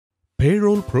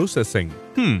Payroll processing.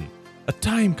 A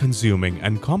time-consuming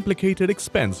and complicated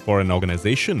expense for an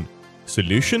organization.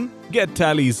 Solution? Get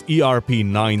Tally's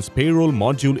ERP9's payroll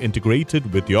module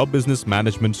integrated with your business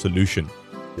management solution.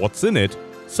 What's in it?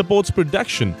 Supports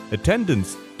production,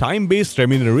 attendance, time-based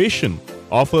remuneration,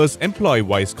 offers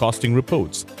employee-wise costing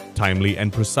reports, timely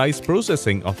and precise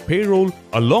processing of payroll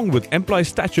along with employee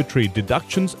statutory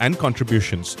deductions and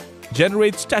contributions,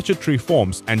 generates statutory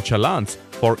forms and challans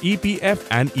for EPF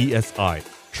and ESI,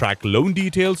 track loan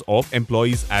details of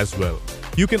employees as well.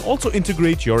 You can also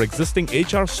integrate your existing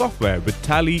HR software with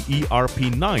Tally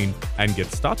ERP9 and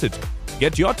get started.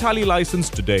 Get your Tally license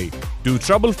today. Do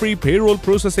trouble-free payroll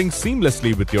processing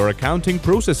seamlessly with your accounting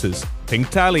processes. Think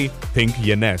Tally, think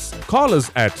Yenes. Call us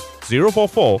at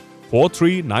 044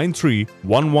 4393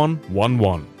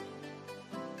 1111.